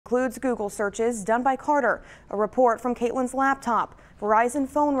includes Google searches done by Carter, a report from Caitlin's laptop, Verizon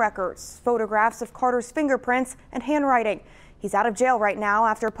phone records, photographs of Carter's fingerprints and handwriting. He's out of jail right now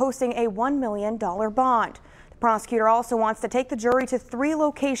after posting a $1 million bond. The prosecutor also wants to take the jury to 3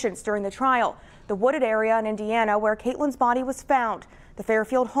 locations during the trial: the wooded area in Indiana where Caitlin's body was found, the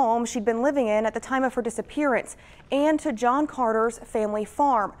Fairfield home she'd been living in at the time of her disappearance, and to John Carter's family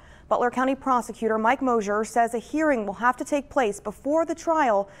farm. Butler County Prosecutor Mike Mosier says a hearing will have to take place before the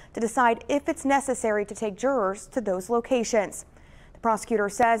trial to decide if it's necessary to take jurors to those locations. The prosecutor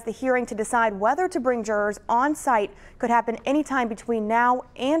says the hearing to decide whether to bring jurors on site could happen anytime between now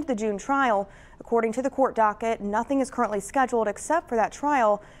and the June trial. According to the court docket, nothing is currently scheduled except for that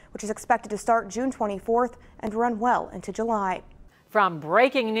trial, which is expected to start June 24th and run well into July. From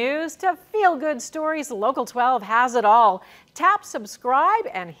breaking news to feel-good stories, Local 12 has it all. Tap subscribe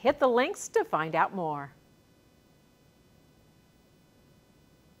and hit the links to find out more.